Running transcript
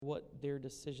what their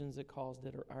decisions that caused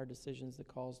it or our decisions that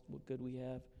caused what good we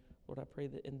have, Lord, I pray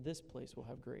that in this place we'll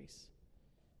have grace.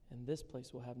 In this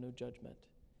place we'll have no judgment.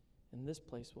 In this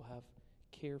place we'll have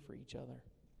care for each other.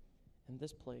 In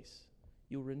this place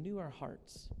you'll renew our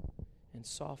hearts and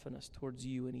soften us towards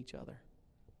you and each other.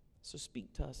 So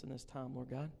speak to us in this time, Lord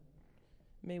God.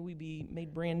 May we be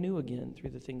made brand new again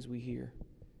through the things we hear.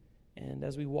 And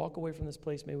as we walk away from this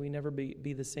place, may we never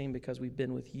be the same because we've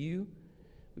been with you,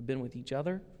 we've been with each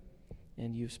other,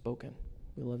 and you've spoken.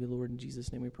 We love you, Lord. In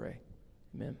Jesus' name we pray.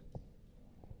 Amen.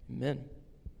 Amen.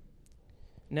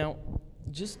 Now,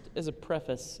 just as a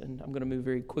preface, and I'm going to move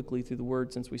very quickly through the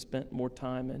word since we spent more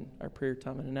time in our prayer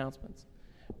time and announcements,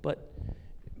 but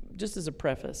just as a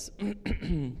preface,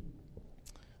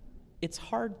 it's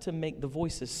hard to make the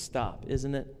voices stop,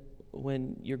 isn't it,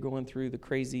 when you're going through the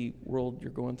crazy world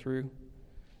you're going through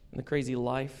and the crazy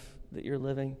life that you're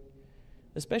living,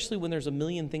 especially when there's a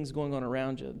million things going on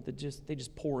around you that they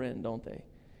just pour in, don't they?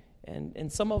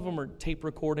 And some of them are tape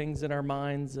recordings in our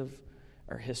minds of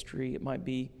our history. It might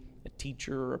be a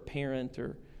teacher or a parent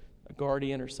or a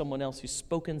guardian or someone else who's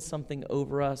spoken something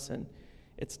over us, and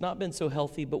it's not been so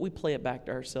healthy, but we play it back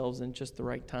to ourselves in just the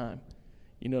right time.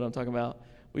 You know what I'm talking about?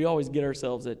 We always get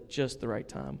ourselves at just the right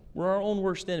time. We're our own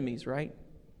worst enemies, right?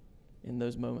 In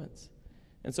those moments.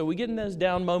 And so we get in those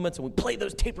down moments and we play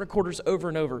those tape recorders over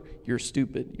and over. You're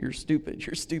stupid, you're stupid,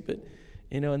 you're stupid.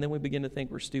 And then we begin to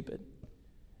think we're stupid.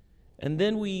 And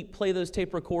then we play those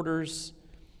tape recorders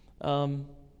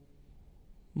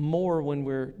more when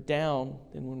we're down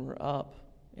than when we're up.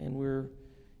 And we're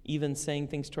even saying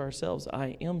things to ourselves,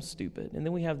 I am stupid. And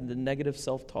then we have the negative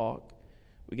self-talk.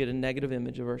 We get a negative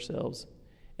image of ourselves.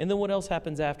 And then what else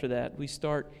happens after that? We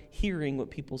start hearing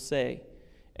what people say.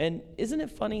 And isn't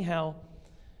it funny how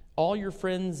all your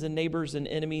friends and neighbors and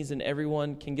enemies and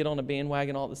everyone can get on a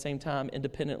bandwagon all at the same time,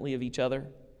 independently of each other?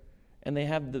 And they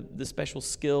have the special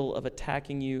skill of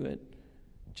attacking you at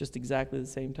just exactly the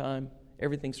same time.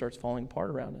 Everything starts falling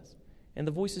apart around us. And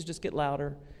the voices just get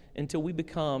louder until we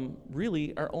become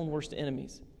really our own worst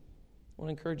enemies. I want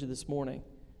to encourage you this morning,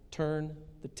 turn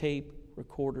the tape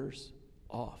recorders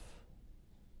off.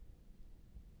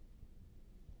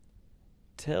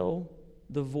 Tell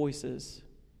the voices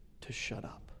to shut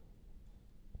up.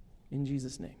 In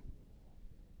Jesus' name.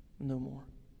 No more.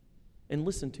 And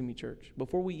listen to me, church,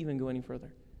 before we even go any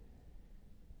further.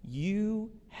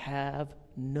 You have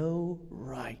no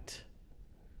right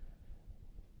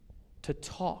to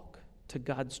talk to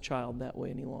God's child that way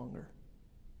any longer.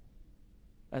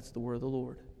 That's the word of the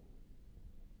Lord.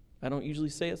 I don't usually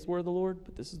say it's the word of the Lord,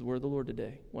 but this is the word of the Lord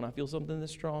today. When I feel something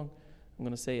this strong, I'm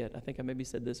going to say it. I think I maybe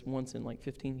said this once in like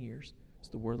 15 years. It's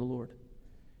the word of the Lord.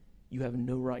 You have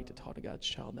no right to talk to God's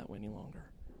child that way any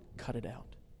longer. Cut it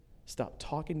out. Stop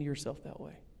talking to yourself that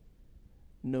way.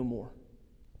 No more.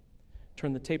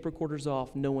 Turn the tape recorders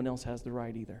off. No one else has the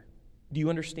right either. Do you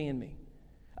understand me?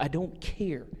 I don't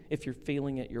care if you're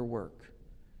failing at your work.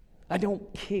 I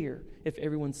don't care if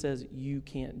everyone says you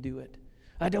can't do it.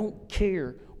 I don't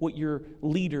care what your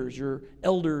leaders, your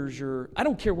elders, I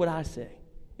don't care what I say.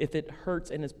 If it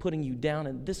hurts and is putting you down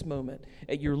in this moment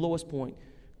at your lowest point,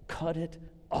 cut it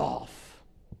off.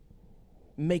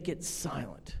 Make it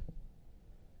silent.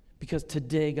 Because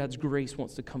today God's grace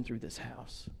wants to come through this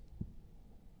house.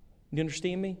 You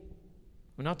understand me?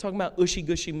 We're not talking about ushy,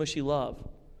 gushy, mushy love.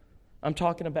 I'm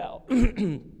talking about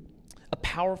a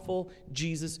powerful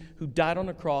Jesus who died on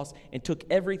a cross and took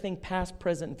everything past,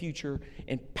 present, and future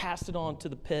and passed it on to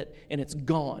the pit, and it's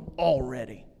gone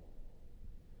already.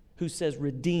 Who says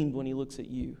redeemed when he looks at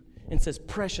you and says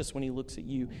precious when he looks at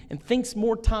you and thinks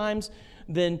more times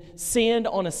than sand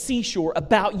on a seashore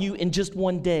about you in just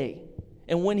one day.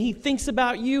 And when he thinks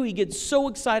about you, he gets so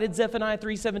excited. Zephaniah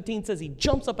 3:17 says he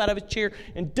jumps up out of his chair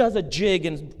and does a jig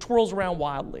and twirls around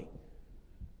wildly.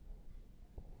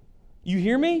 You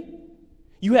hear me?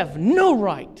 You have no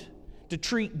right to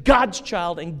treat God's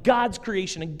child and God's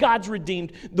creation and God's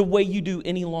redeemed the way you do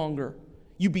any longer.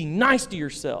 You be nice to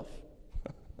yourself.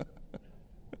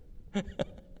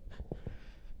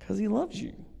 Because he loves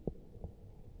you.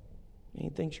 And he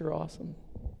thinks you're awesome.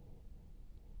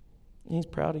 And he's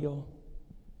proud of y'all.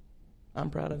 I'm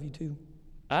proud of you too.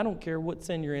 I don't care what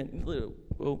sin you're in.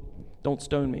 Well, don't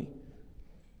stone me.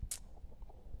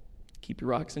 Keep your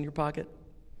rocks in your pocket.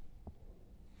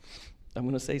 I'm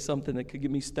going to say something that could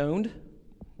get me stoned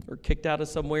or kicked out of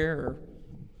somewhere or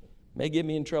may get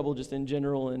me in trouble just in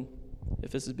general. And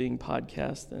if this is being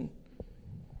podcast, then,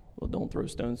 well, don't throw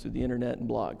stones through the internet and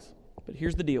blogs. But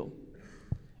here's the deal.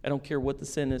 I don't care what the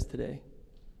sin is today.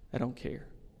 I don't care.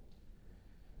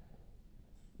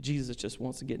 Jesus just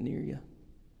wants to get near you.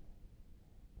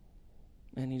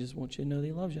 And he just wants you to know that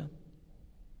he loves you.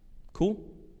 Cool?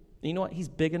 And you know what? He's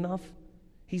big enough.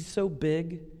 He's so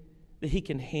big that he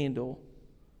can handle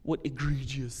what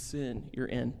egregious sin you're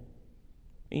in.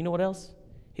 And you know what else?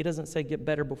 He doesn't say, get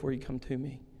better before you come to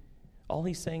me. All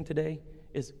he's saying today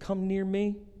is, come near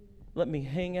me. Let me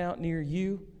hang out near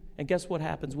you. And guess what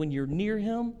happens? When you're near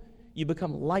him, you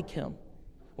become like him.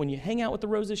 When you hang out with the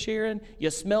rose of Sharon, you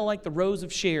smell like the rose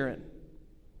of Sharon.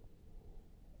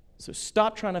 So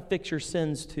stop trying to fix your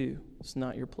sins too. It's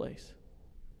not your place.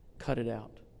 Cut it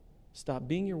out. Stop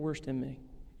being your worst enemy.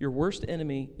 Your worst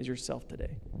enemy is yourself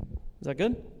today. Is that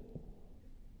good?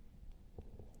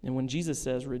 And when Jesus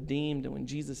says redeemed, and when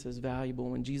Jesus says valuable,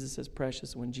 when Jesus says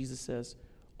precious, when Jesus says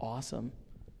awesome,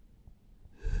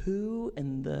 who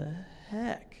in the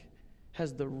heck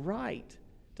has the right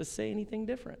to say anything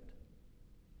different?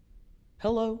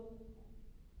 Hello?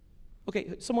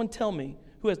 Okay, someone tell me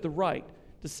who has the right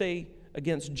to say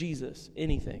against Jesus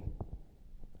anything.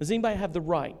 Does anybody have the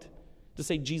right to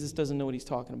say Jesus doesn't know what he's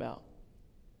talking about?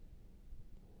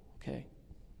 Okay,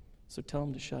 so tell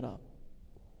him to shut up.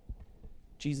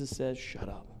 Jesus says, shut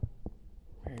up.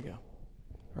 There you go.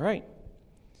 All right.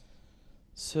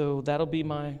 So that'll be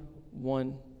my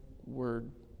one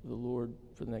word of the Lord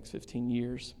for the next 15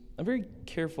 years. I'm very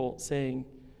careful saying,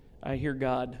 I hear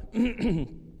God.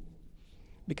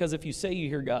 Because if you say you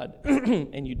hear God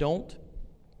and you don't,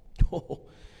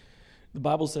 the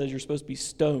Bible says you're supposed to be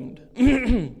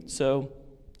stoned. So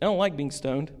I don't like being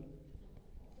stoned.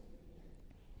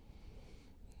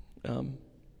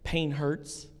 Pain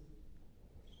hurts.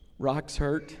 Rocks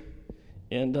hurt.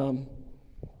 And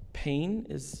pain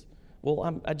is,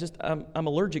 well, I'm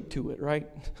allergic to it, right?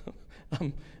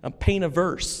 I'm pain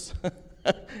averse.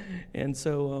 And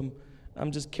so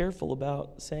I'm just careful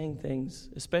about saying things,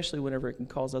 especially whenever it can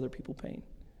cause other people pain.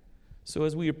 So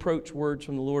as we approach words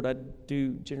from the Lord, I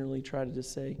do generally try to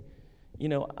just say, you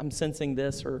know, I'm sensing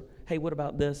this, or, hey, what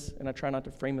about this? And I try not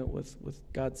to frame it with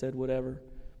God said whatever.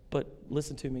 But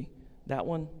listen to me. That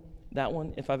one,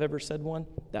 if I've ever said one,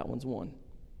 that one's one.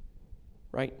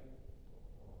 Right?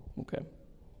 Okay.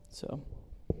 So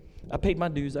I paid my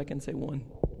dues. I can say one.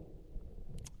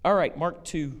 All right, Mark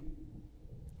 2.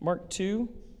 Mark 2,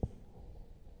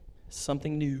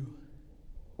 something new.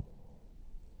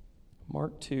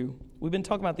 Mark 2. We've been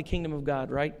talking about the kingdom of God,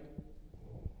 right?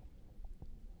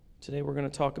 Today we're going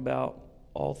to talk about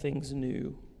all things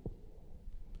new.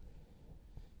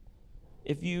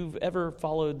 If you've ever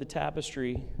followed the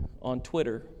Tapestry on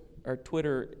Twitter, our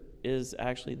Twitter is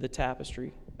actually the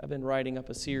Tapestry. I've been writing up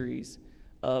a series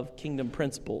of kingdom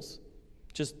principles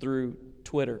just through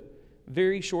Twitter.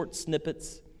 Very short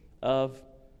snippets of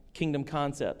kingdom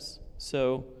concepts.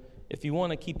 So if you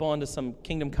want to keep on to some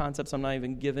kingdom concepts I'm not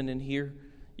even given in here,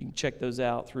 you can check those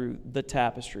out through the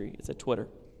Tapestry. It's at Twitter.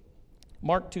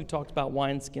 Mark 2 talks about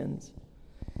wineskins.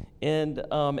 And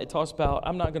it talks about,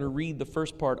 I'm not going to read the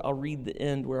first part. I'll read the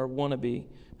end where I want to be.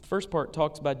 The first part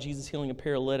talks about Jesus healing a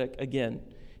paralytic again.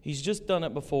 He's just done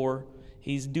it before.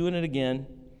 He's doing it again.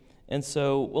 And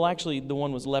so, well, actually, the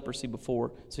one was leprosy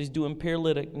before. So he's doing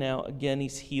paralytic now. Again,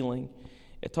 he's healing.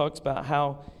 It talks about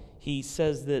how he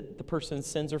says that the person's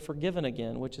sins are forgiven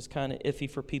again, which is kind of iffy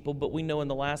for people. But we know in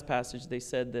the last passage they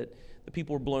said that the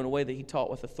people were blown away, that he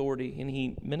taught with authority and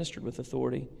he ministered with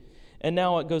authority. And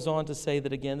now it goes on to say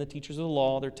that, again, the teachers of the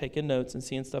law, they're taking notes and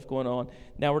seeing stuff going on.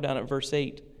 Now we're down at verse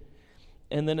 8.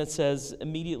 And then it says,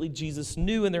 immediately Jesus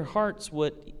knew in their hearts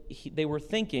what they were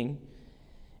thinking.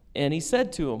 And he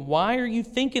said to them, why are you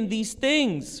thinking these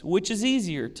things? Which is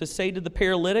easier, to say to the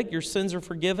paralytic, your sins are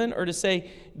forgiven, or to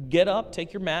say, get up,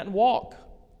 take your mat, and walk?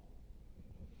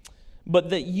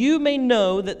 But that you may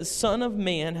know that the Son of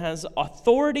Man has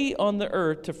authority on the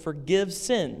earth to forgive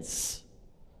sins.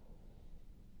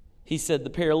 He said, the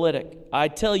paralytic, I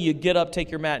tell you, get up,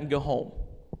 take your mat, and go home.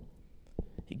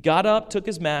 He got up, took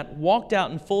his mat, walked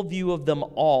out in full view of them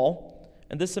all.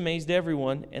 And this amazed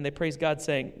everyone, and they praised God,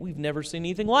 saying, we've never seen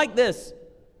anything like this.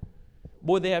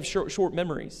 Boy, they have short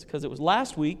memories, because it was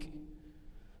last week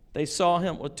they saw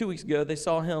him, 2 weeks ago, they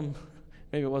saw him,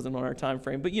 maybe it wasn't on our time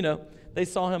frame, but they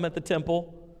saw him at the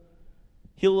temple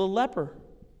heal a leper.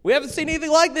 We haven't seen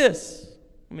anything like this.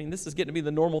 I mean, this is getting to be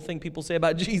the normal thing people say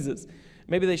about Jesus.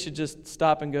 Maybe they should just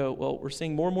stop and go, well, we're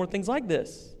seeing more and more things like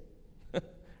this.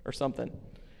 Or something.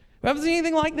 We haven't seen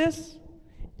anything like this.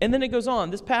 And then it goes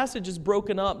on. This passage is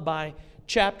broken up by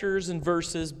chapters and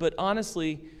verses, but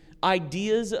honestly,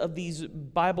 ideas of these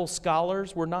Bible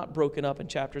scholars were not broken up in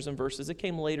chapters and verses. It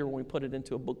came later when we put it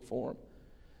into a book form.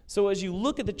 So as you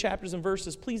look at the chapters and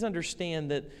verses, please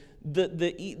understand that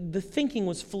the thinking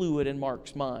was fluid in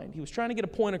Mark's mind. He was trying to get a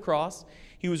point across.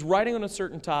 He was writing on a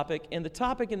certain topic, and the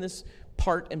topic in this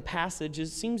part and passage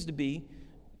seems to be,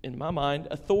 in my mind,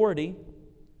 authority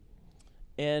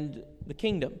and the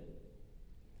kingdom.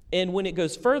 And when it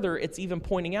goes further, it's even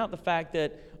pointing out the fact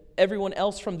that everyone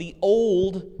else from the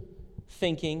old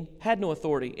thinking had no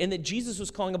authority, and that Jesus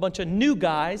was calling a bunch of new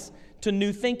guys to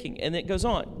new thinking. And it goes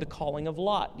on, the calling of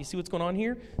Lot. You see what's going on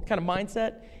here? The kind of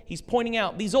mindset? He's pointing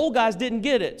out these old guys didn't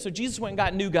get it, so Jesus went and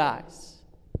got new guys.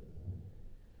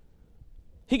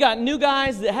 He got new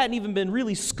guys that hadn't even been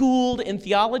really schooled in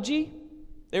theology.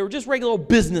 They were just regular old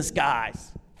business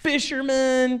guys.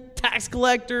 Fishermen, tax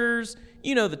collectors,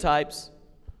 you know the types.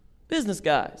 Business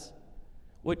guys.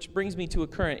 Which brings me to a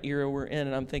current era we're in,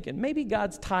 and I'm thinking, maybe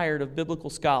God's tired of biblical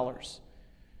scholars.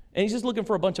 And he's just looking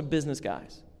for a bunch of business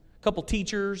guys. A couple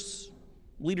teachers,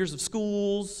 leaders of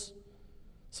schools,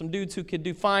 some dudes who could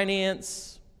do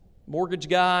finance, mortgage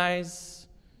guys,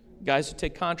 guys who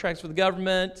take contracts for the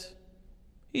government.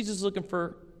 He's just looking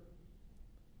for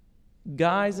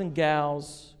guys and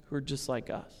gals who are just like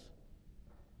us.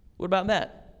 What about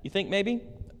that? You think maybe?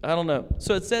 I don't know.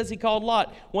 So it says he called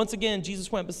Lot. Once again,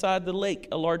 Jesus went beside the lake.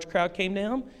 A large crowd came to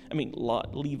him.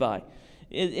 Levi.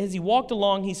 As he walked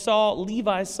along, he saw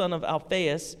Levi, son of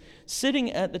Alphaeus,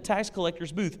 sitting at the tax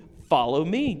collector's booth. Follow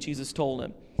me, Jesus told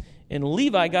him. And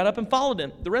Levi got up and followed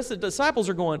him. The rest of the disciples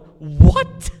are going,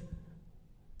 what?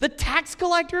 The tax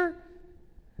collector?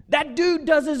 That dude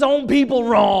does his own people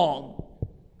wrong.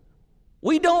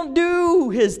 We don't do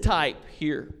his type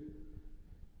here.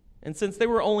 And since they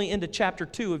were only into chapter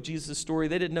 2 of Jesus' story,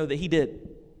 they didn't know that he did.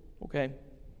 Okay?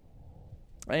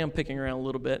 I am picking around a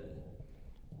little bit.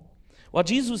 While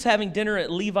Jesus was having dinner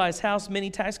at Levi's house, many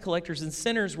tax collectors and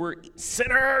sinners were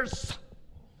sinners.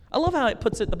 I love how it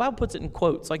puts it, the Bible puts it in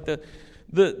quotes, like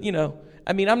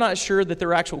I'm not sure that there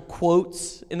are actual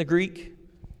quotes in the Greek,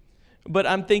 but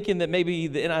I'm thinking that maybe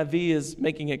the NIV is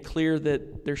making it clear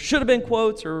that there should have been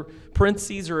quotes or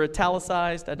parentheses or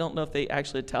italicized. I don't know if they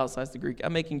actually italicized the Greek.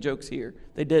 I'm making jokes here.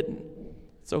 They didn't.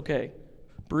 It's okay.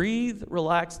 Breathe,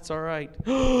 relax, it's all right.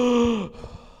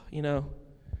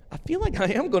 I feel like I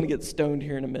am going to get stoned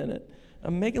here in a minute.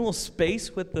 I'm making a little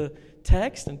space with the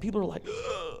text, and people are like,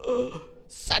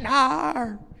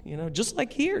 sinner! Just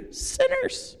like here,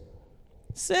 sinners.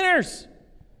 Sinners.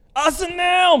 Us and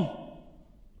them.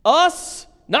 Us,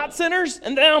 not sinners,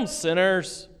 and them,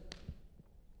 sinners.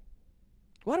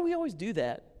 Why do we always do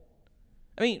that?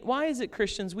 Why is it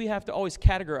Christians we have to always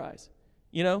categorize?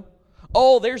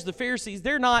 Oh, there's the Pharisees.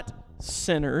 They're not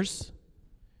sinners.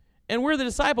 And we're the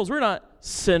disciples. We're not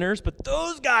sinners, but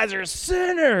those guys are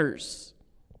sinners.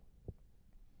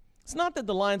 It's not that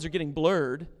the lines are getting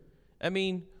blurred.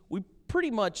 We pretty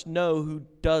much know who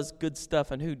does good stuff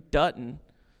and who doesn't.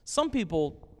 Some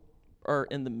people are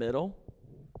in the middle.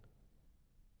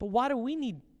 But why do we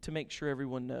need to make sure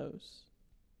everyone knows?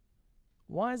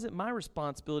 Why is it my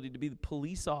responsibility to be the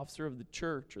police officer of the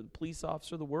church or the police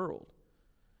officer of the world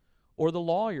or the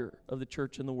lawyer of the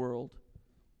church and the world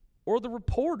or the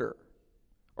reporter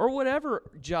or whatever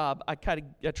job I try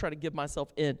to give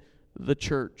myself in the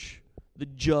church, the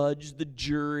judge, the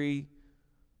jury,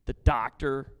 the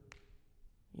doctor?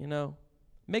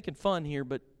 Making fun here,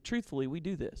 but truthfully, we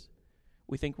do this.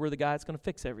 We think we're the guy that's going to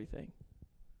fix everything,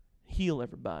 heal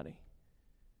everybody.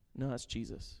 No, that's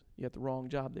Jesus. You have the wrong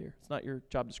job there. It's not your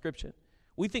job description.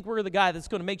 We think we're the guy that's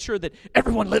going to make sure that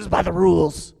everyone lives by the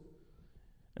rules.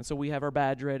 And so we have our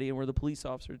badge ready and we're the police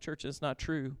officer of the church. It's not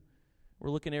true. We're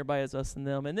looking at everybody as us and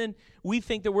them. And then we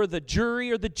think that we're the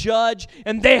jury or the judge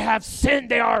and they have sinned.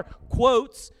 They are,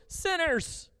 quotes,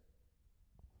 sinners.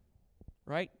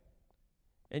 Right?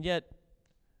 And yet,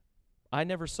 I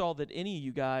never saw that any of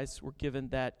you guys were given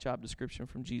that job description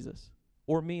from Jesus.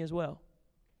 Or me as well.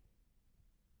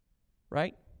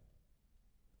 Right?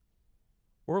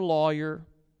 Or lawyer,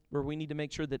 where we need to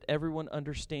make sure that everyone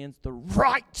understands the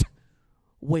right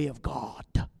way of God.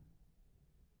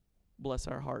 Bless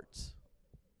our hearts.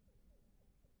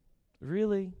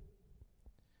 Really?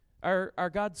 Our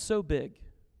God's so big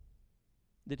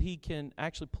that he can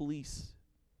actually police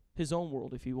his own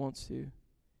world if he wants to.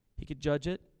 He could judge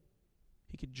it.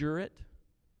 He could jure it.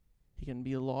 He can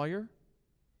be a lawyer.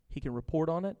 He can report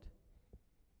on it.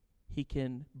 He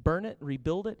can burn it,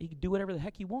 rebuild it. He can do whatever the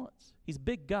heck he wants. He's a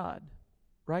big God,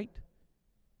 right?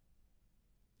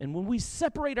 And when we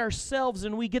separate ourselves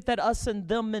and we get that us and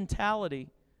them mentality,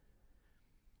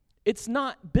 it's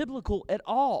not biblical at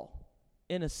all,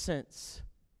 in a sense.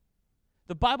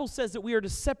 The Bible says that we are to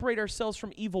separate ourselves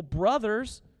from evil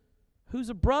brothers. Who's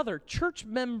a brother? Church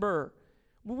member.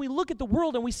 When we look at the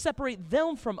world and we separate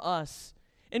them from us,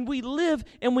 and we live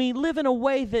in a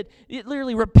way that it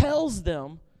literally repels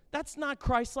them, that's not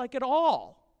Christ-like at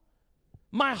all.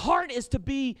 My heart is to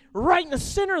be right in the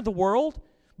center of the world,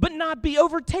 but not be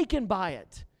overtaken by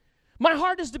it. My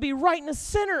heart is to be right in the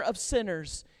center of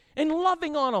sinners and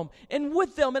loving on them and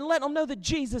with them and letting them know that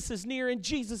Jesus is near and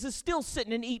Jesus is still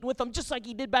sitting and eating with them just like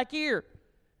he did back here.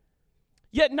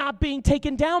 Yet not being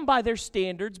taken down by their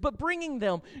standards, but bringing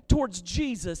them towards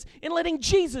Jesus and letting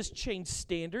Jesus change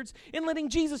standards and letting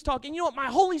Jesus talk. And you know what? My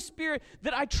Holy Spirit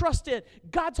that I trust in,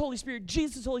 God's Holy Spirit,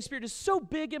 Jesus' Holy Spirit, is so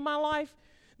big in my life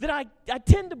that I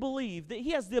tend to believe that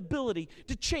he has the ability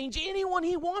to change anyone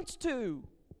he wants to.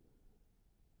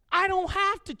 I don't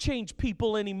have to change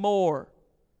people anymore.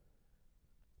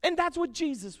 And that's what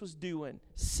Jesus was doing,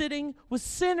 sitting with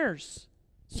sinners.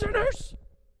 Sinners!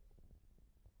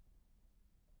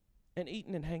 And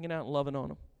eating and hanging out and loving on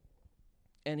them.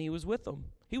 And he was with them.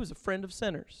 He was a friend of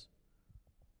sinners.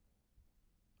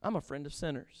 I'm a friend of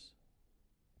sinners.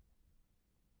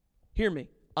 Hear me.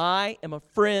 I am a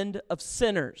friend of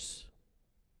sinners.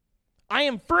 I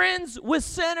am friends with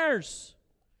sinners.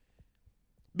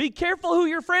 Be careful who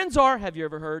your friends are. Have you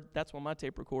ever heard? That's one of my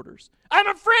tape recorders. I'm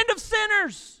a friend of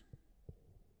sinners.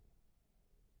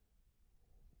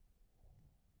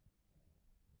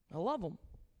 I love them.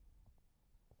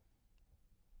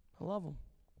 I love them.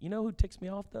 You know who ticks me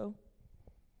off, though?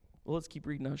 Well, let's keep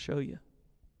reading. I'll show you.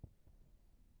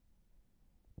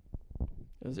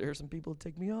 Because there are some people that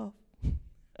tick me off.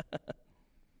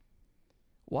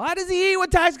 Why does he eat with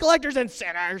tax collectors and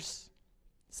sinners?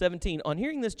 17. On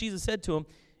hearing this, Jesus said to him,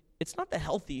 it's not the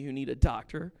healthy who need a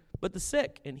doctor, but the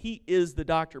sick. And he is the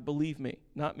doctor, believe me,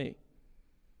 not me.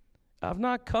 I've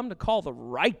not come to call the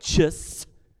righteous,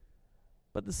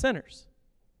 but the sinners.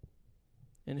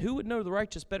 And who would know the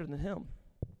righteous better than him?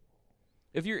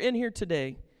 If you're in here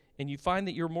today and you find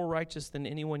that you're more righteous than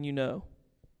anyone you know,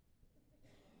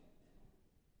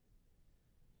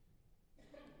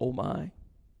 oh my,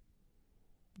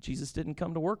 Jesus didn't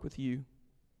come to work with you.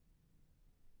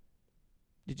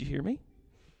 Did you hear me?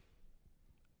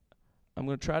 I'm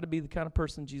going to try to be the kind of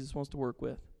person Jesus wants to work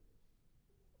with.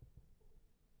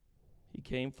 He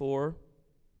came for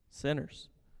sinners.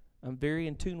 I'm very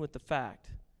in tune with the fact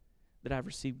that I've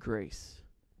received grace,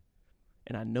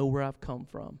 and I know where I've come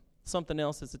from. Something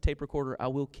else as a tape recorder I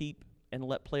will keep and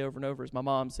let play over and over is my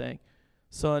mom saying,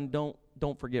 son,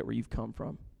 don't forget where you've come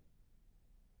from.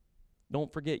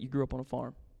 Don't forget you grew up on a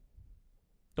farm.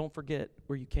 Don't forget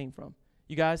where you came from.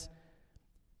 You guys,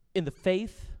 in the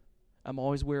faith, I'm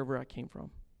always wherever I came from.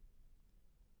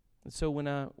 And so when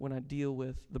I deal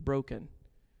with the broken,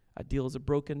 I deal as a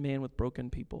broken man with broken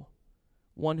people.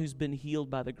 One who's been healed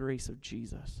by the grace of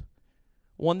Jesus.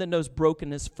 One that knows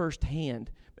brokenness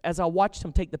firsthand. As I watched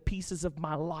him take the pieces of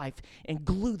my life and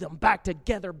glue them back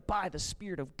together by the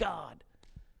Spirit of God.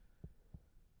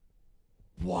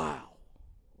 Wow.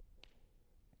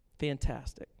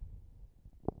 Fantastic.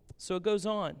 So it goes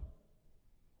on.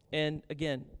 And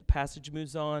again, the passage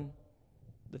moves on.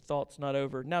 The thought's not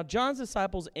over. Now, John's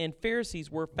disciples and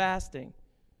Pharisees were fasting.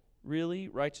 Really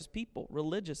righteous people,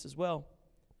 religious as well.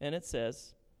 And it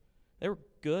says, they were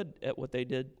good at what they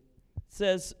did. It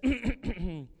says,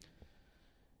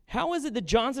 how is it that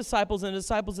John's disciples and the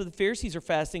disciples of the Pharisees are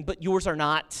fasting, but yours are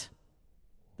not?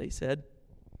 They said.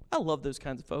 I love those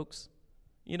kinds of folks.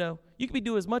 You know, you can be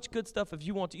doing as much good stuff as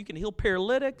you want to. You can heal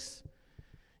paralytics.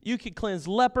 You can cleanse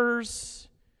lepers.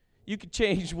 You can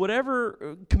change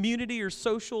whatever community or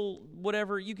social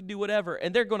whatever. You can do whatever,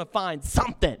 and they're going to find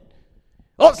something.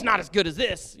 Oh, it's not as good as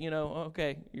this. You know,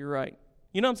 okay, you're right.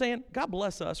 You know what I'm saying? God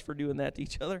bless us for doing that to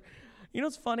each other. You know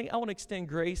what's funny? I want to extend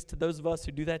grace to those of us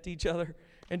who do that to each other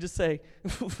and just say,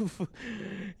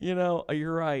 you know,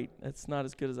 you're right. It's not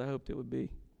as good as I hoped it would be.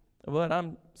 But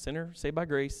I'm a sinner, saved by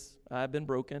grace. I've been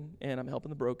broken, and I'm helping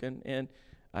the broken, and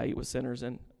I eat with sinners,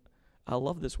 and I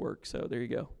love this work, so there you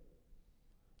go.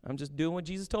 I'm just doing what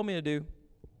Jesus told me to do.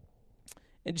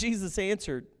 And Jesus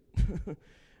answered.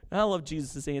 I love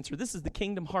Jesus' answer. This is the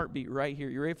kingdom heartbeat right here.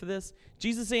 You ready for this?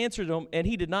 Jesus answered them, and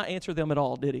he did not answer them at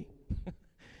all, did he?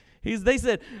 They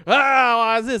said,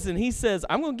 why is this? And he says,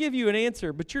 I'm going to give you an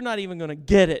answer, but you're not even going to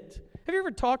get it. Have you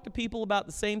ever talked to people about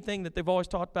the same thing that they've always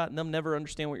talked about and they'll never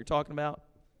understand what you're talking about?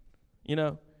 You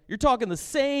know, you're talking the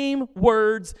same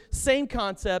words, same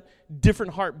concept,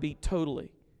 different heartbeat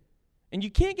totally. And you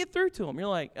can't get through to them. You're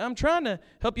like, I'm trying to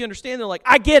help you understand. They're like,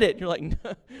 I get it. You're like,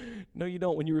 no, you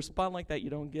don't. When you respond like that, you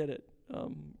don't get it.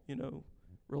 You know,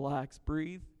 relax,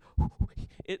 breathe.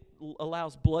 It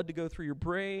allows blood to go through your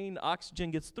brain.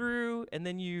 Oxygen gets through, and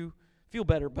then you feel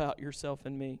better about yourself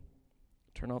and me.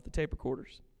 Turn off the tape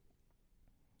recorders.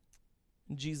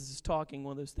 And Jesus is talking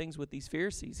one of those things with these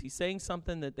Pharisees. He's saying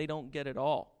something that they don't get at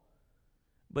all.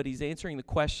 But he's answering the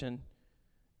question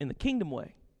in the kingdom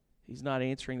way. He's not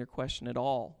answering their question at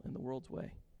all in the world's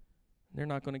way. They're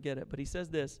not going to get it. But he says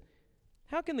this,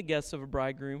 how can the guests of a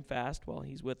bridegroom fast while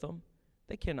he's with them?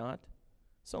 They cannot,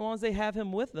 so long as they have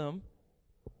him with them.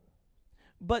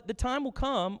 But the time will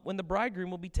come when the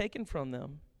bridegroom will be taken from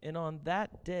them, and on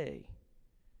that day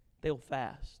they'll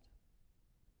fast.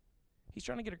 He's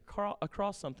trying to get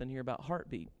across something here about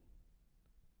heartbeat.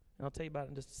 And I'll tell you about it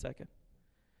in just a second.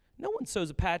 No one sews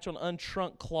a patch on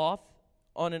unshrunk cloth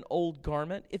on an old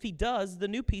garment. If he does, the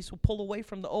new piece will pull away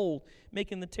from the old,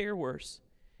 making the tear worse.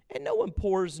 And no one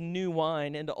pours new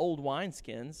wine into old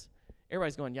wineskins.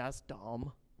 Everybody's going, yeah, that's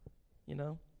dumb, you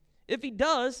know. If he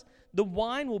does, the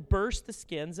wine will burst the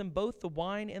skins, and both the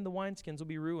wine and the wineskins will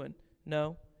be ruined.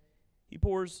 No, he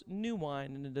pours new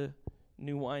wine into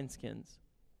new wineskins.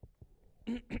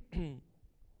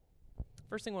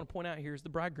 First thing I want to point out here is the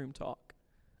bridegroom talk.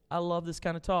 I love this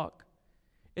kind of talk.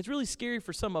 It's really scary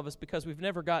for some of us because we've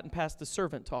never gotten past the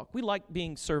servant talk. We like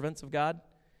being servants of God,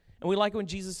 and we like when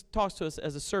Jesus talks to us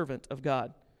as a servant of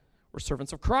God. We're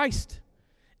servants of Christ.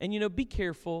 And, you know, be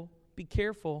careful.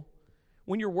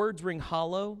 When your words ring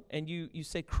hollow and you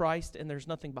say Christ and there's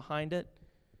nothing behind it,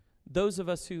 those of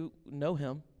us who know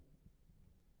him,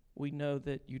 we know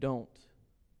that you don't.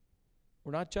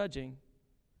 We're not judging.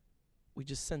 We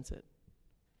just sense it.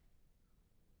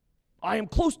 I am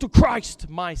close to Christ,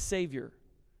 my Savior.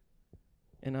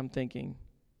 And I'm thinking,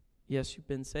 yes, you've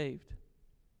been saved,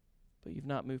 but you've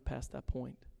not moved past that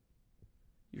point.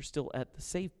 You're still at the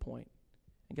save point.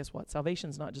 And guess what?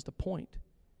 Salvation's not just a point.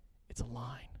 It's a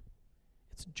line.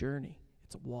 It's a journey.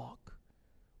 It's a walk.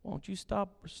 Why don't you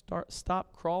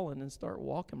stop crawling and start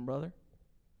walking, brother?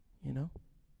 You know?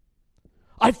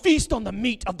 I feast on the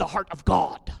meat of the heart of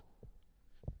God.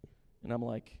 And I'm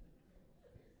like,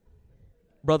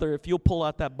 brother, if you'll pull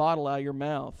out that bottle out of your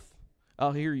mouth,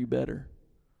 I'll hear you better.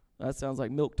 That sounds like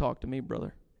milk talk to me,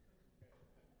 brother.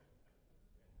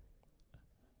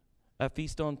 I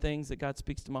feast on things that God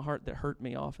speaks to my heart that hurt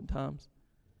me oftentimes.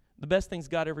 The best things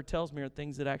God ever tells me are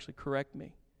things that actually correct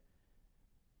me.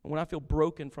 And when I feel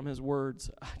broken from his words,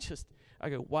 I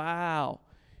go, wow,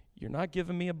 you're not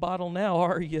giving me a bottle now,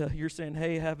 are you? You're saying,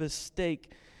 hey, have this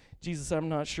steak. Jesus, I'm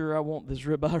not sure I want this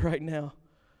ribeye right now.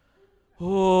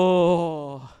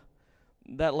 Oh,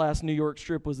 that last New York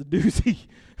strip was a doozy.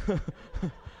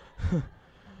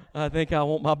 I think I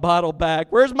want my bottle back.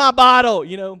 Where's my bottle?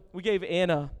 You know, we gave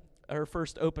Anna her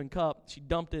first open cup. She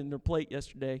dumped it in her plate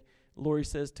yesterday. Lori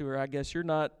says to her, I guess you're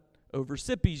not over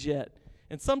sippies yet.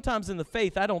 And sometimes in the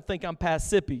faith, I don't think I'm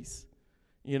past sippies.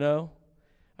 You know,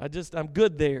 I'm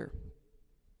good there.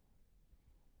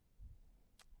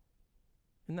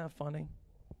 Isn't that funny?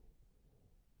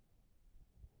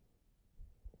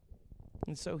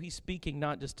 And so he's speaking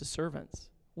not just to servants.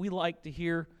 We like to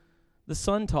hear the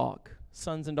son talk,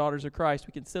 sons and daughters of Christ.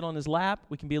 We can sit on his lap.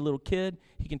 We can be a little kid.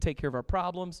 He can take care of our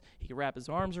problems. He can wrap his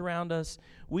arms around us.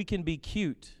 We can be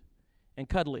cute and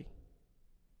cuddly.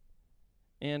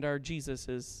 And our Jesus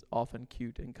is often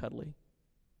cute and cuddly.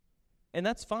 And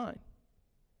that's fine.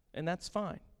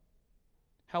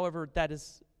 However, that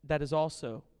is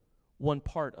also one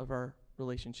part of our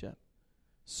relationship.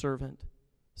 Servant,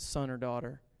 son or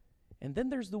daughter. And then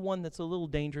there's the one that's a little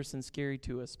dangerous and scary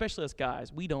to us, especially us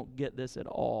guys. We don't get this at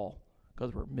all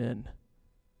because we're men.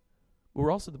 But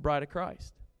we're also the bride of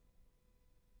Christ.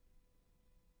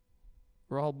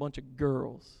 We're all a bunch of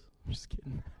girls. I'm just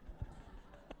kidding.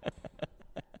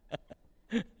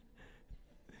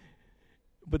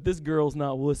 But this girl's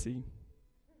not wussy.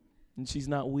 And she's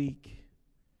not weak.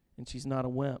 And she's not a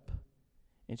wimp.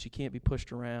 And she can't be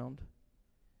pushed around.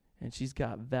 And she's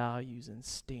got values and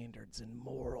standards and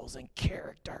morals and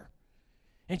character.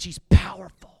 And she's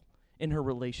powerful in her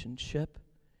relationship.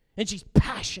 And she's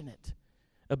passionate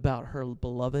about her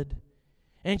beloved.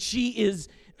 And she is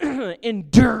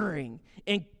enduring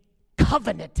and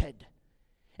covenanted.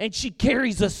 And she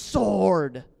carries a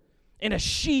sword and a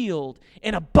shield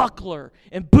and a buckler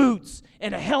and boots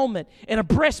and a helmet and a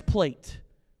breastplate.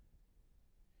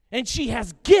 And she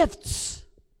has gifts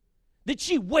that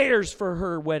she wears for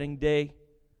her wedding day.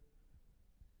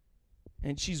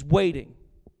 And she's waiting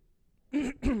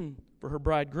for her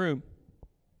bridegroom.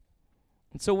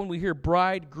 And so when we hear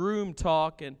bridegroom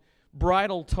talk and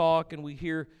bridal talk, and we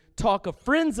hear talk of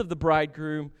friends of the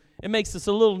bridegroom, it makes us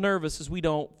a little nervous as we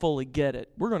don't fully get it.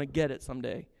 We're going to get it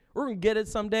someday. We're going to get it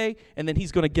someday, and then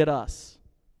he's going to get us.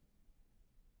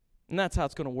 And that's how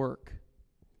it's going to work.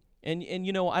 And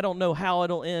you know, I don't know how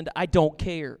it'll end. I don't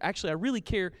care. Actually, I really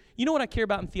care. You know what I care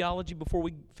about in theology before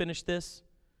we finish this?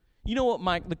 You know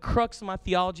what the crux of my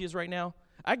theology is right now?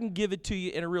 I can give it to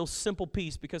you in a real simple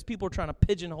piece because people are trying to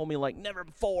pigeonhole me like never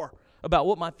before about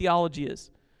what my theology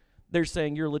is. They're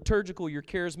saying you're liturgical, you're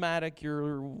charismatic,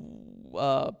 you're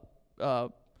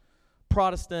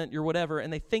Protestant, you're whatever,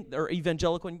 and they think they're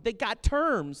evangelical, and they got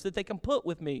terms that they can put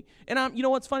with me. And you know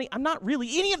what's funny? I'm not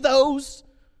really any of those,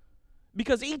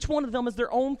 because each one of them is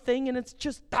their own thing, and it's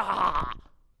just,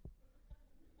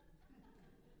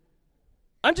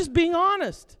 I'm just being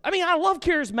honest. I mean, I love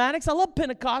charismatics. I love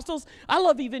Pentecostals. I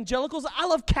love evangelicals. I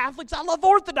love Catholics. I love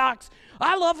Orthodox.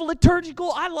 I love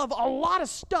liturgical. I love a lot of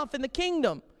stuff in the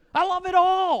kingdom. I love it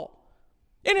all.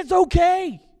 And it's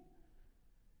okay.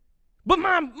 But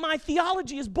my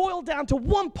theology is boiled down to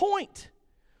one point.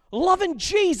 Loving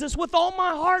Jesus with all my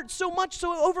heart, so much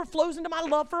so it overflows into my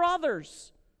love for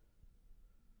others.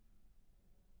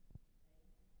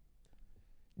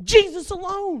 Jesus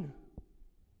alone.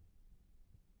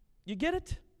 You get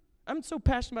it? I'm so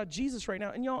passionate about Jesus right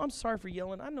now. And y'all, I'm sorry for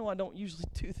yelling. I know I don't usually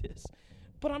do this.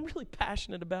 But I'm really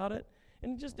passionate about it.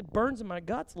 And it burns in my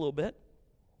guts a little bit.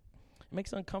 It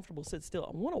makes it uncomfortable to sit still.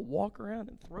 I want to walk around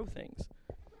and throw things.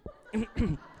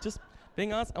 Just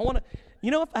being honest, I want to,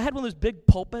 if I had one of those big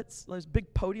pulpits, those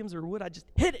big podiums or wood, I'd just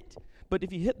hit it. But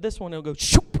if you hit this one, it'll go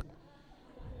shoop.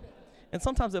 And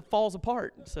sometimes it falls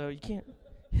apart, so you can't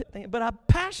hit things. But I'm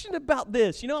passionate about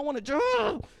this. I want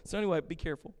to, so anyway, be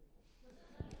careful.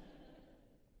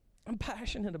 I'm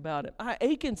passionate about it. I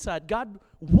ache inside. God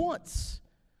wants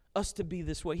us to be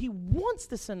this way. He wants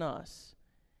this in us.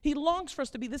 He longs for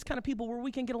us to be this kind of people where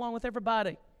we can get along with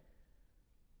everybody.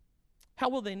 How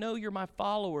will they know you're my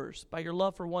followers? By your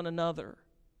love for one another.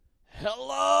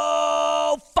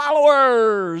 Hello,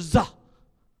 followers!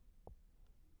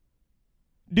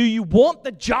 Do you want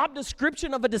the job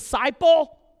description of a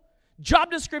disciple?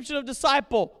 Job description of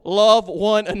disciple, love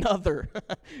one another.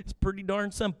 It's pretty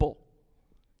darn simple.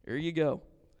 There you go.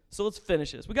 So let's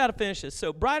finish this. We got to finish this.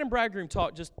 So bride and bridegroom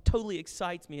talk just totally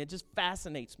excites me. It just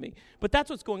fascinates me. But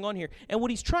that's what's going on here. And what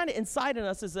he's trying to incite in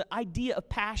us is the idea of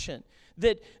passion.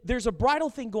 That there's a bridal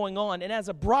thing going on. And as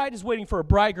a bride is waiting for a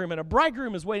bridegroom and a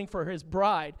bridegroom is waiting for his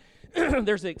bride,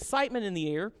 there's excitement in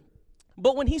the air.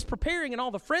 But when he's preparing and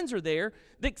all the friends are there,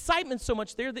 the excitement's so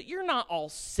much there that you're not all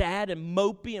sad and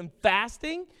mopey and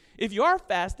fasting. If you are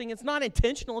fasting, it's not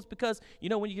intentional. It's because,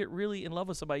 when you get really in love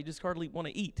with somebody, you just hardly want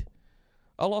to eat.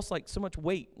 I lost so much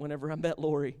weight whenever I met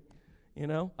Lori,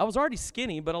 I was already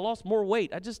skinny, but I lost more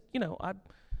weight. I just, we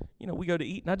go to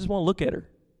eat, and I just want to look at her.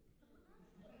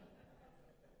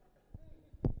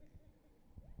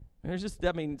 There's just,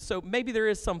 so maybe there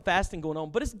is some fasting going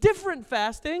on, but it's different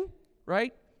fasting,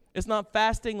 right? It's not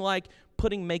fasting like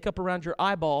putting makeup around your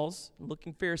eyeballs,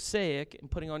 looking pharisaic, and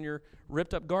putting on your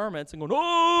ripped up garments and going,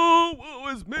 oh, woe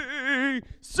is me,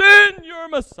 send your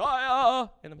Messiah.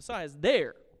 And the Messiah is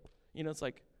there. It's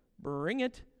like, bring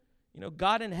it.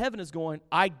 God in heaven is going,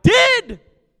 I did.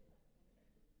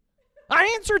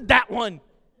 I answered that one.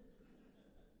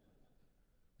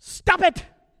 Stop it.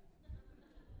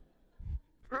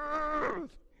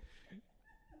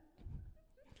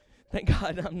 Thank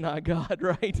God I'm not God,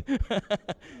 right?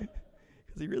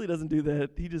 Because he really doesn't do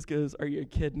that. He just goes, are you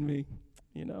kidding me?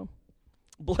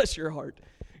 Bless your heart.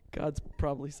 God's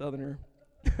probably Southerner.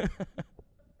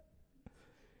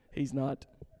 He's not.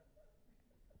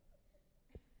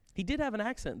 He did have an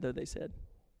accent, though, they said.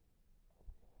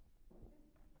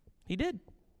 He did.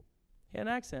 He had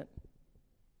an accent.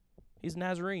 He's a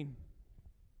Nazarene.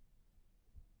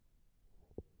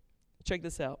 Check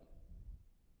this out.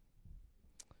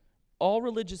 All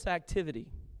religious activity,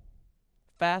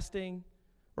 fasting,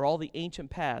 or all the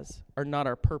ancient paths are not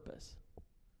our purpose.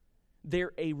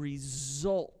 They're a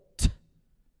result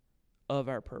of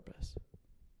our purpose.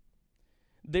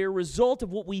 They're a result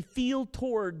of what we feel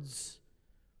towards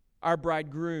our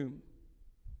bridegroom.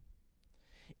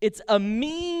 It's a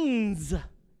means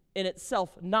in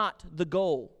itself, not the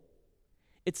goal.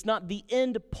 It's not the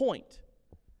end point.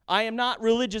 I am not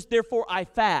religious, therefore I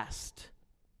fast.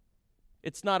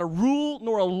 It's not a rule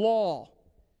nor a law.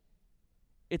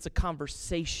 It's a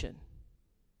conversation.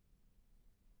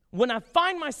 When I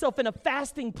find myself in a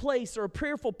fasting place or a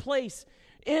prayerful place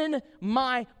in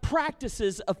my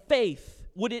practices of faith,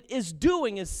 what it is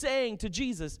doing is saying to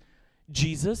Jesus,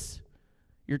 Jesus,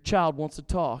 your child wants to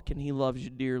talk and he loves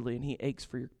you dearly and he aches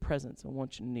for your presence and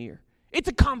wants you near. It's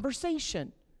a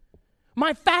conversation.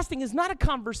 My fasting is not a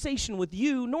conversation with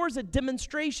you, nor is it a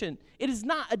demonstration. It is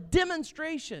not a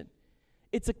demonstration.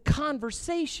 It's a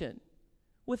conversation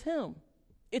with him.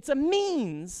 It's a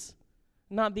means,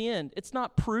 not the end. It's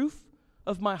not proof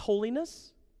of my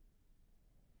holiness.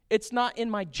 It's not in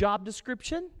my job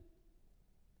description.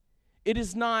 It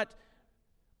is not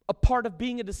a part of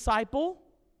being a disciple.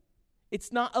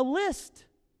 It's not a list.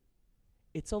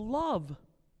 It's a love.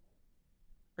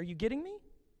 Are you getting me?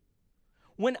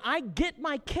 when I get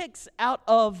my kicks out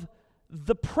of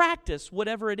the practice,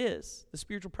 whatever it is, the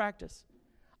spiritual practice,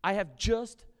 I have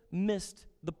just missed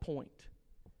the point.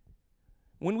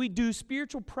 When we do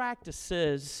spiritual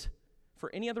practices for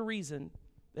any other reason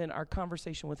than our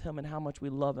conversation with Him and how much we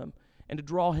love Him and to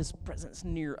draw His presence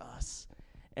near us,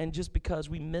 and just because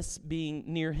we miss being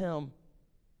near Him,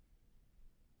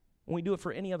 when we do it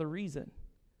for any other reason,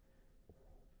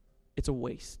 it's a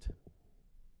waste.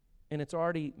 And it's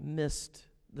already missed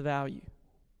the value.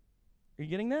 Are you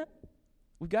getting that?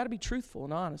 We've got to be truthful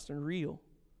and honest and real.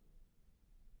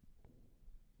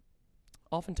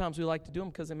 Oftentimes we like to do them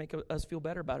because they make us feel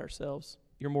better about ourselves.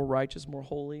 You're more righteous, more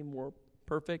holy, more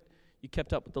perfect. You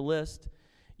kept up with the list.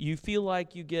 You feel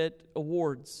like you get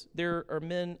awards. There are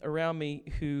men around me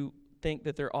who think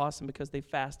that they're awesome because they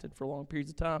fasted for long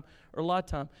periods of time or a lot of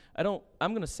time.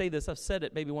 I'm going to say this. I've said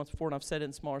it maybe once before, and I've said it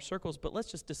in smaller circles, but let's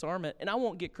just disarm it, and I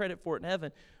won't get credit for it in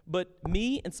heaven. But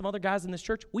me and some other guys in this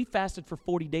church, we fasted for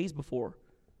 40 days before.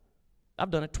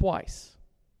 I've done it twice,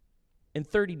 and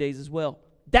 30 days as well.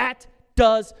 That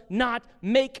does not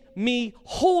make me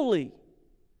holy.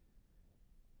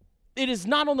 It is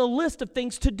not on the list of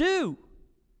things to do.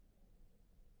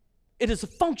 It is a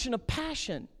function of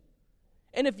passion.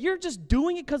 And if you're just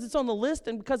doing it because it's on the list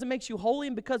and because it makes you holy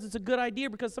and because it's a good idea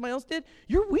because somebody else did,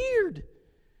 you're weird.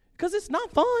 Because it's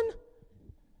not fun.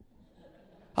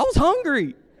 I was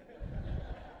hungry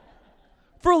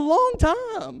for a long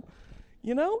time,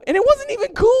 you know? And it wasn't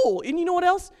even cool. And you know what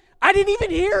else? I didn't even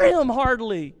hear Him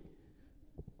hardly.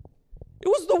 It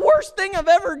was the worst thing I've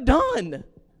ever done.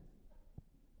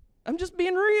 I'm just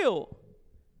being real.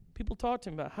 People talk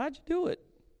to me about, how'd you do it?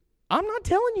 I'm not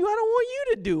telling you I don't want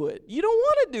you to do it. You don't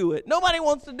want to do it. Nobody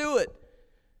wants to do it.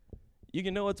 You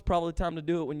can know it's probably time to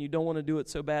do it when you don't want to do it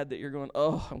so bad that you're going,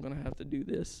 oh, I'm going to have to do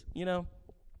this, you know?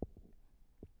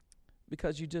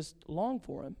 Because you just long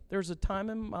for Him. There's a time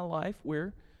in my life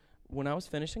where when I was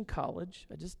finishing college,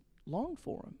 I just longed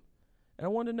for Him. And I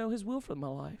wanted to know His will for my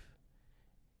life.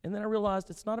 And then I realized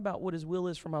it's not about what His will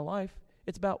is for my life.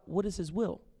 It's about what is His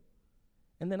will.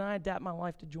 And then I adapt my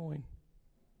life to join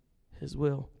His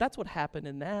will. That's what happened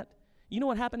in that. You know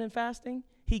what happened in fasting?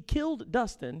 He killed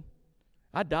Dustin.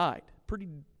 I died.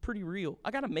 Pretty real.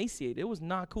 I got emaciated. It was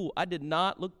not cool. I did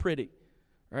not look pretty,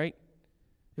 right?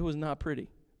 It was not pretty.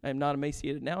 I am not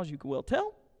emaciated now, as you can well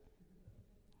tell.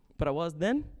 But I was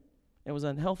then. It was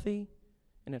unhealthy,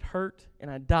 and it hurt,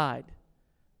 and I died.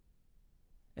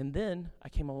 And then I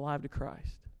came alive to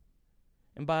Christ.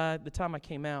 And by the time I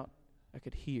came out, I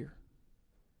could hear.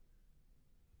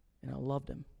 And I loved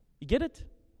Him. You get it?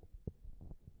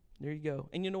 There you go.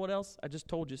 And you know what else? I just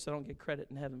told you so I don't get credit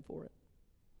in heaven for it.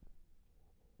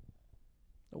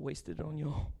 I wasted it on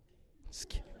y'all. Just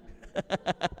kidding.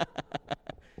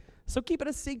 So keep it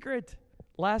a secret.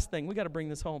 Last thing, we got to bring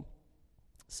this home.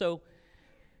 So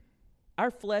our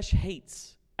flesh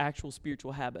hates actual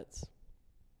spiritual habits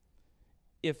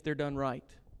if they're done right.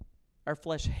 Our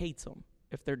flesh hates them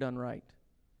if they're done right.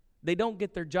 They don't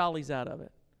get their jollies out of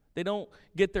it. They don't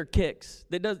get their kicks.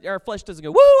 Our flesh doesn't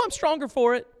go, woo, I'm stronger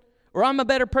for it, or I'm a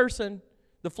better person.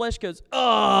 The flesh goes,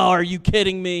 oh, are you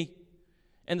kidding me?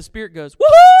 And the Spirit goes,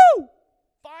 woohoo!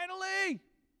 Finally!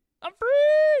 I'm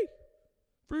free!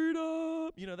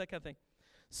 Freedom! You know, that kind of thing.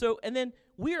 So, and then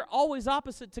we are always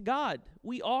opposite to God.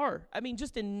 We are. I mean,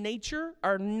 just in nature,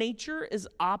 our nature is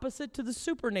opposite to the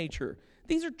supernature.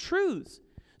 These are truths.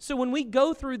 So when we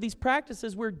go through these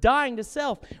practices, we're dying to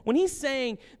self. When He's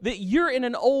saying that you're in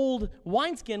an old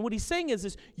wineskin, what He's saying is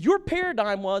this: your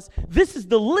paradigm was, this is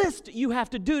the list you have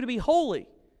to do to be holy.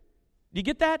 Do you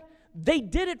get that? They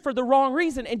did it for the wrong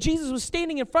reason. And Jesus was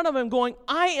standing in front of them going,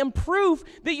 I am proof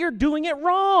that you're doing it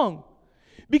wrong.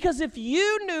 Because if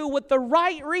you knew what the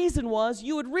right reason was,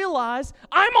 you would realize,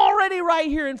 I'm already right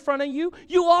here in front of you.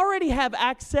 You already have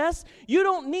access. You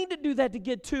don't need to do that to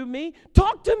get to me.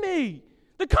 Talk to me.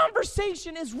 The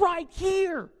conversation is right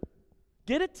here.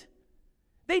 Get it?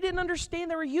 They didn't understand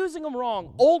they were using them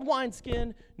wrong. Old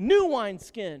wineskin, new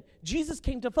wineskin. Jesus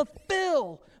came to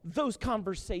fulfill those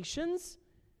conversations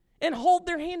and hold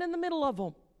their hand in the middle of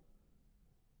them.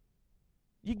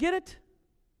 You get it?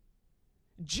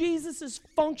 Jesus'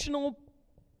 functional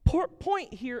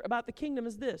point here about the kingdom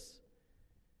is this.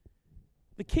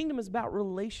 The kingdom is about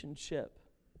relationship,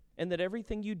 and that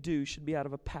everything you do should be out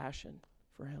of a passion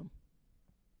for Him.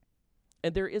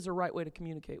 And there is a right way to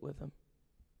communicate with Him.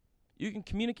 You can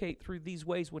communicate through these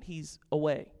ways when He's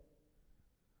away.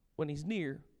 When He's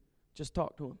near, just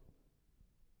talk to Him.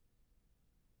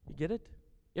 You get it?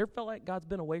 You ever felt like God's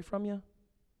been away from you?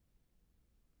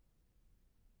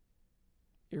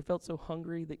 You ever felt so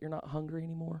hungry that you're not hungry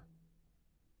anymore?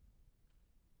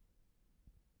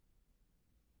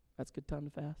 That's a good time to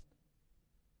fast.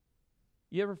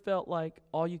 You ever felt like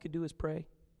all you could do is pray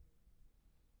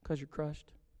because you're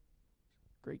crushed?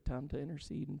 Great time to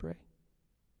intercede and pray.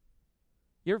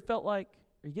 You ever felt like,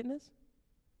 are you getting this?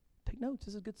 Take notes.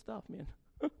 This is good stuff, man.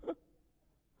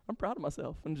 I'm proud of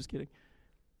myself. I'm just kidding.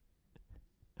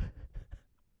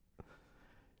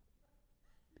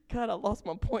 God, I lost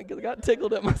my point because I got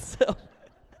tickled at myself.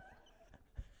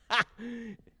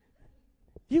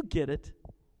 You get it.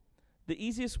 The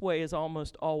easiest way is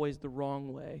almost always the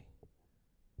wrong way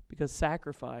because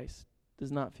sacrifice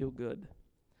does not feel good.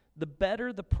 The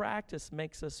better the practice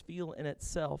makes us feel in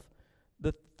itself,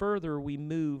 the further we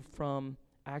move from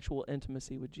actual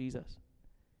intimacy with Jesus.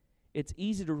 It's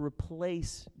easy to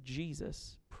replace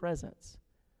Jesus' presence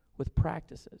with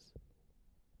practices.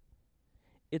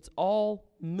 It's all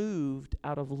moved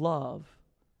out of love,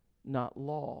 not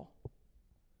law.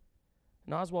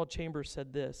 And Oswald Chambers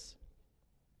said this.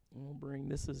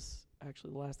 This is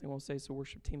actually the last thing I want to say, so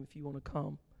worship team, if you want to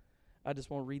come. I just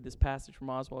want to read this passage from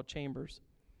Oswald Chambers.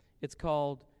 It's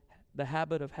called The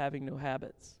Habit of Having No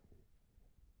Habits.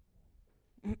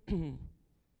 When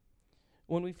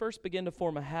we first begin to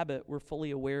form a habit, we're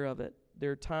fully aware of it.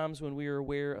 There are times when we are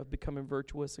aware of becoming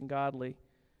virtuous and godly.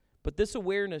 But this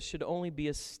awareness should only be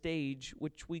a stage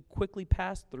which we quickly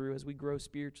pass through as we grow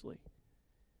spiritually.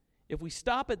 If we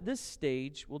stop at this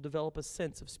stage, we'll develop a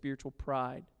sense of spiritual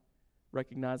pride,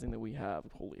 recognizing that we have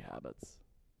holy habits.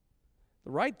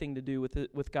 The right thing to do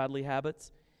with godly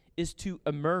habits is to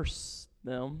immerse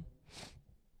them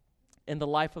in the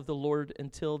life of the Lord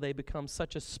until they become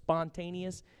such a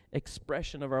spontaneous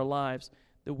expression of our lives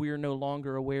that we are no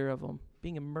longer aware of them,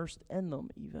 being immersed in them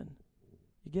even.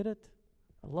 You get it?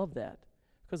 I love that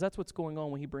because that's what's going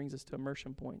on when he brings us to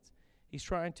immersion points. He's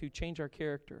trying to change our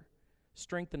character,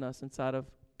 strengthen us inside of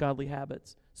godly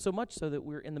habits, so much so that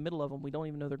we're in the middle of them. We don't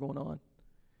even know they're going on.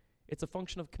 It's a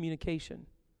function of communication.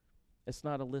 It's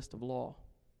not a list of law.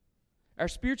 Our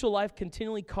spiritual life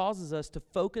continually causes us to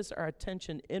focus our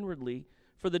attention inwardly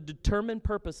for the determined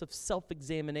purpose of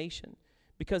self-examination,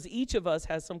 because each of us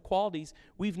has some qualities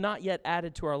we've not yet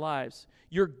added to our lives.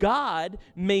 Your God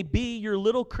may be your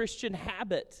little Christian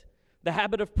habit, the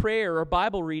habit of prayer or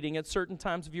Bible reading at certain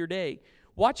times of your day.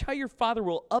 Watch how your Father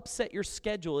will upset your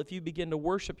schedule if you begin to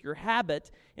worship your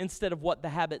habit instead of what the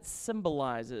habit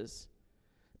symbolizes.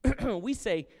 We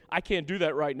say, I can't do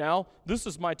that right now. This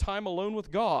is my time alone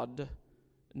with God.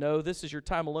 No, this is your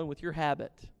time alone with your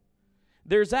habit.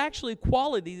 There's actually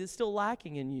quality that's still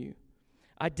lacking in you.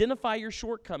 Identify your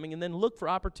shortcoming and then look for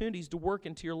opportunities to work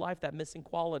into your life that missing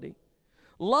quality.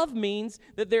 Love means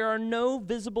that there are no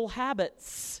visible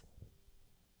habits.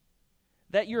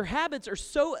 That your habits are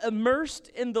so immersed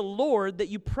in the Lord that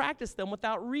you practice them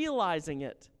without realizing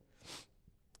it.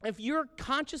 If you're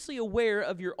consciously aware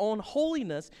of your own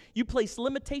holiness, you place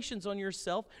limitations on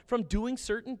yourself from doing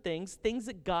certain things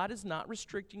that God is not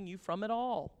restricting you from at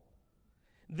all.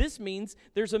 This means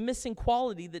there's a missing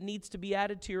quality that needs to be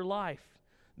added to your life.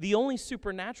 The only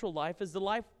supernatural life is the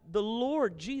life the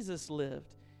Lord Jesus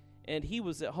lived, and he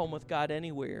was at home with God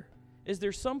anywhere. Is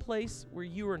there some place where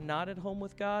you are not at home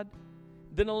with God?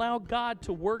 Then allow God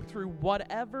to work through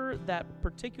whatever that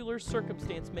particular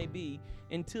circumstance may be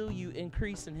until you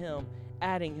increase in him,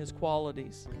 adding his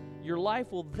qualities. Your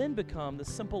life will then become the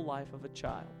simple life of a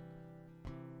child.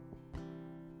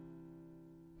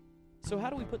 So how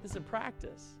do we put this in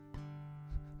practice?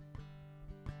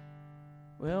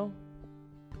 Well,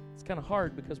 it's kind of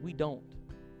hard because we don't.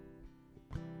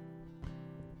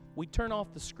 We turn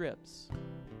off the scripts.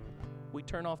 We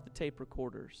turn off the tape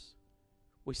recorders.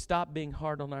 We stop being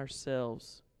hard on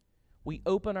ourselves. We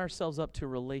open ourselves up to a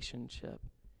relationship.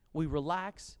 We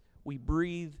relax, we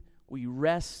breathe, we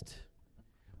rest.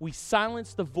 We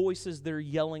silence the voices that are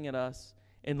yelling at us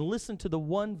and listen to the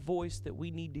one voice that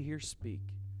we need to hear speak.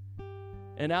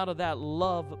 And out of that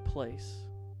love place,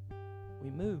 we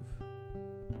move.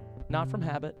 Not from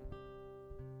habit.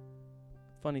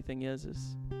 Funny thing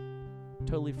is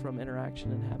totally from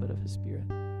interaction and habit of his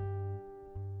Spirit.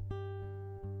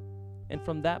 And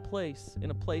from that place,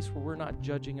 in a place where we're not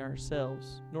judging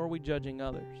ourselves, nor are we judging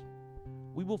others,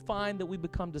 we will find that we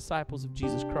become disciples of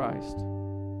Jesus Christ.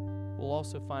 We'll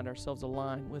also find ourselves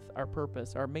aligned with our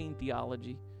purpose, our main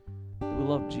theology, that we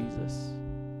love Jesus.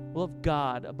 We love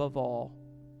God above all,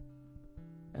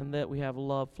 and that we have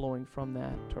love flowing from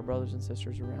that to our brothers and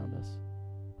sisters around us.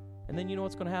 And then you know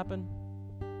what's going to happen?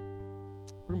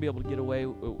 We're going to be able to get away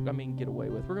with. We're going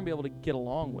to be able to get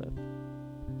along with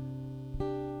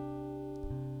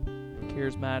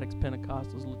Charismatics,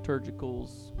 Pentecostals,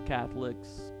 liturgicals,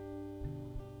 Catholics,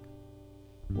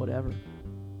 whatever.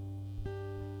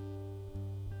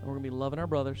 And we're we're going to be loving our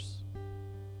brothers.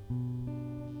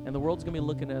 And the world's going to be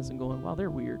looking at us and going, wow, they're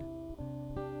weird.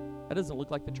 That doesn't look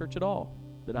like the church at all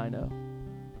that I know.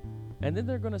 And then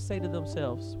they're going to say to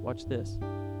themselves, watch this,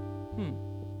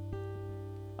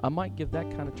 I might give that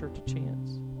kind of church a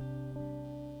chance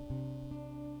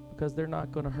because they're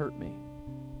not going to hurt me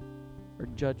or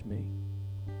judge me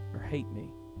or hate me.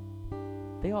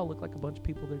 They all look like a bunch of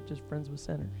people that are just friends with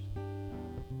sinners.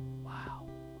 Wow.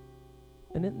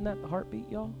 And isn't that the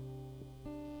heartbeat, y'all?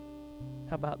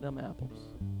 How about them apples?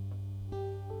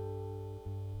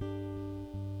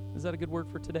 Is that a good word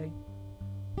for today?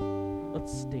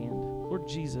 Let's stand. Lord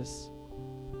Jesus,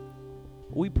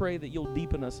 we pray that you'll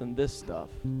deepen us in this stuff.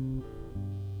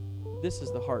 This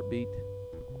is the heartbeat.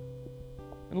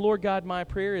 And Lord God, my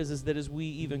prayer is that as we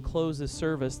even close this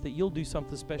service, that you'll do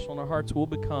something special in our hearts. We'll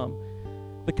become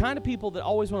the kind of people that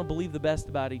always want to believe the best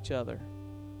about each other.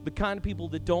 The kind of people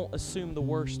that don't assume the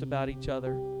worst about each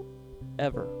other,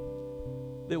 ever.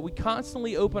 That we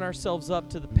constantly open ourselves up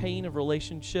to the pain of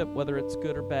relationship, whether it's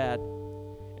good or bad.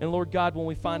 And Lord God, when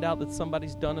we find out that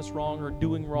somebody's done us wrong or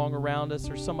doing wrong around us,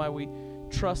 or somebody we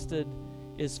trusted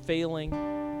is failing,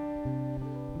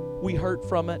 we hurt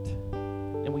from it,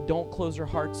 and we don't close our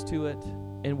hearts to it,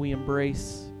 and we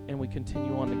embrace, and we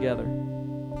continue on together.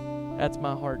 That's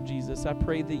my heart, Jesus. I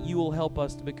pray that you will help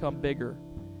us to become bigger.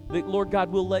 That, Lord God,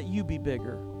 we'll let you be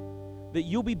bigger. That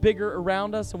you'll be bigger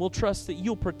around us, and we'll trust that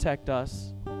you'll protect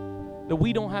us. That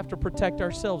we don't have to protect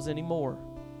ourselves anymore.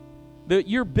 That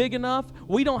you're big enough,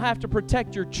 we don't have to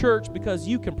protect your church because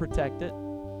you can protect it.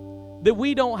 That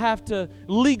we don't have to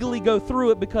legally go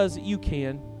through it because you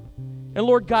can. And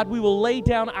Lord God, we will lay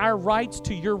down our rights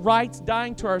to your rights,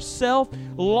 dying to ourselves,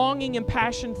 longing and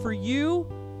passion for you,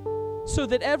 so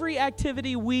that every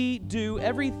activity we do,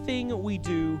 everything we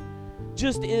do,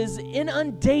 just is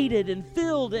inundated and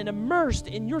filled and immersed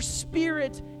in your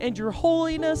spirit and your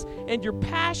holiness and your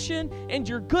passion and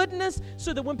your goodness,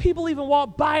 so that when people even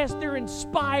walk by us, they're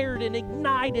inspired and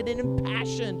ignited and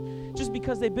impassioned just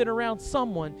because they've been around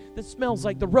someone that smells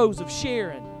like the rose of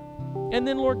Sharon. And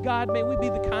then, Lord God, may we be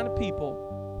the kind of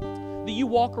people that you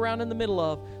walk around in the middle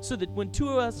of, so that when two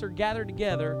of us are gathered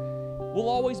together, we'll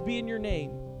always be in your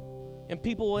name, and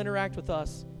people will interact with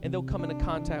us, and they'll come into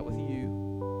contact with you.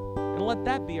 And let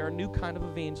that be our new kind of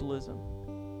evangelism.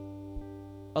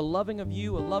 A loving of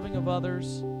you, a loving of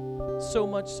others, so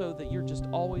much so that you're just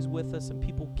always with us and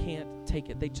people can't take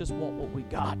it. They just want what we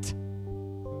got.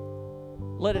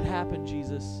 Let it happen,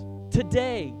 Jesus.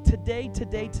 Today,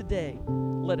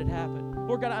 let it happen.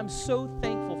 Lord God, I'm so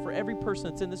thankful for every person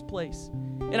that's in this place,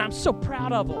 and I'm so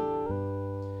proud of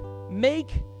them.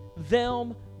 Make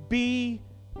them be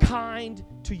kind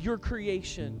to your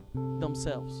creation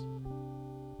themselves.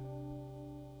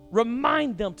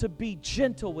 Remind them to be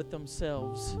gentle with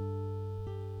themselves.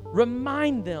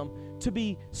 Remind them to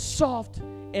be soft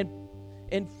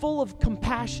and full of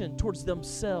compassion towards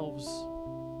themselves,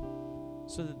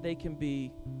 so that they can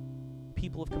be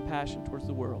people of compassion towards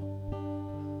the world.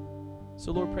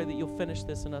 So Lord, pray that you'll finish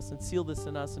this in us and seal this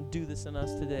in us and do this in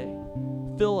us today.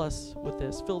 Fill us with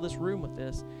this. Fill this room with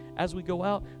this. As we go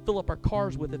out, fill up our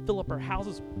cars with it. Fill up our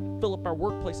houses. Fill up our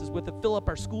workplaces with it. Fill up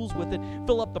our schools with it.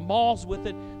 Fill up the malls with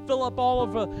it. Fill up all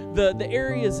of the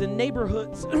areas and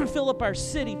neighborhoods. Fill up our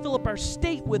city. Fill up our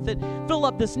state with it. Fill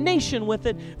up this nation with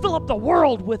it. Fill up the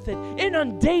world with it.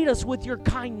 Inundate us with your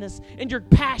kindness and your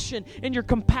passion and your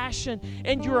compassion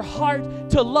and your heart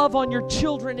to love on your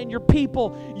children and your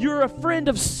people. You're a friend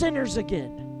of sinners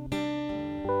again.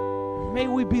 May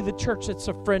we be the church that's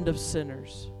a friend of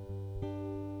sinners.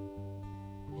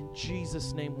 In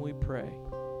Jesus' name we pray.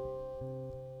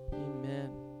 Amen.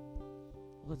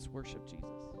 Let's worship Jesus.